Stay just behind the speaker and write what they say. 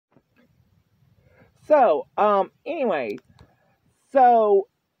Anyway, so,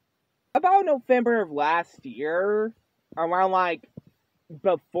 about November of last year, around, like,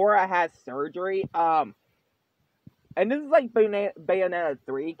 before I had surgery, and this is, like, Bayonetta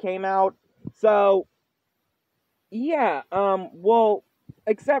 3 came out, so, yeah, well,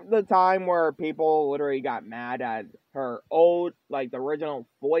 except the time where people literally got mad at her old, like, the original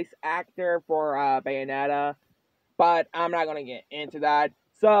voice actor for, Bayonetta, but I'm not gonna get into that,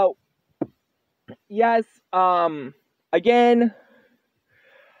 so, yes, again,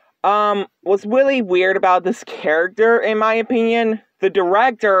 what's really weird about this character, in my opinion, the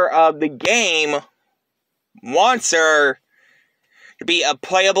director of the game wants her to be a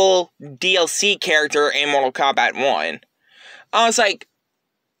playable DLC character in Mortal Kombat 1. I was like,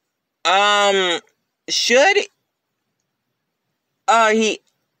 should he,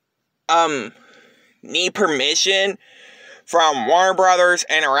 need permission from Warner Brothers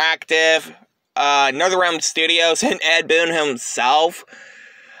Interactive, NetherRealm Studios, and Ed Boon himself,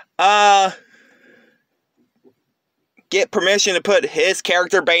 get permission to put his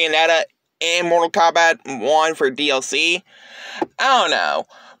character Bayonetta in Mortal Kombat 1 for DLC? I don't know.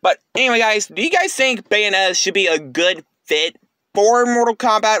 But anyway, guys, do you guys think Bayonetta should be a good fit for Mortal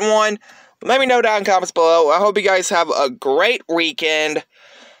Kombat 1? Let me know down in the comments below. I hope you guys have a great weekend.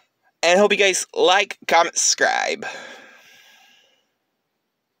 And hope you guys like, comment, subscribe.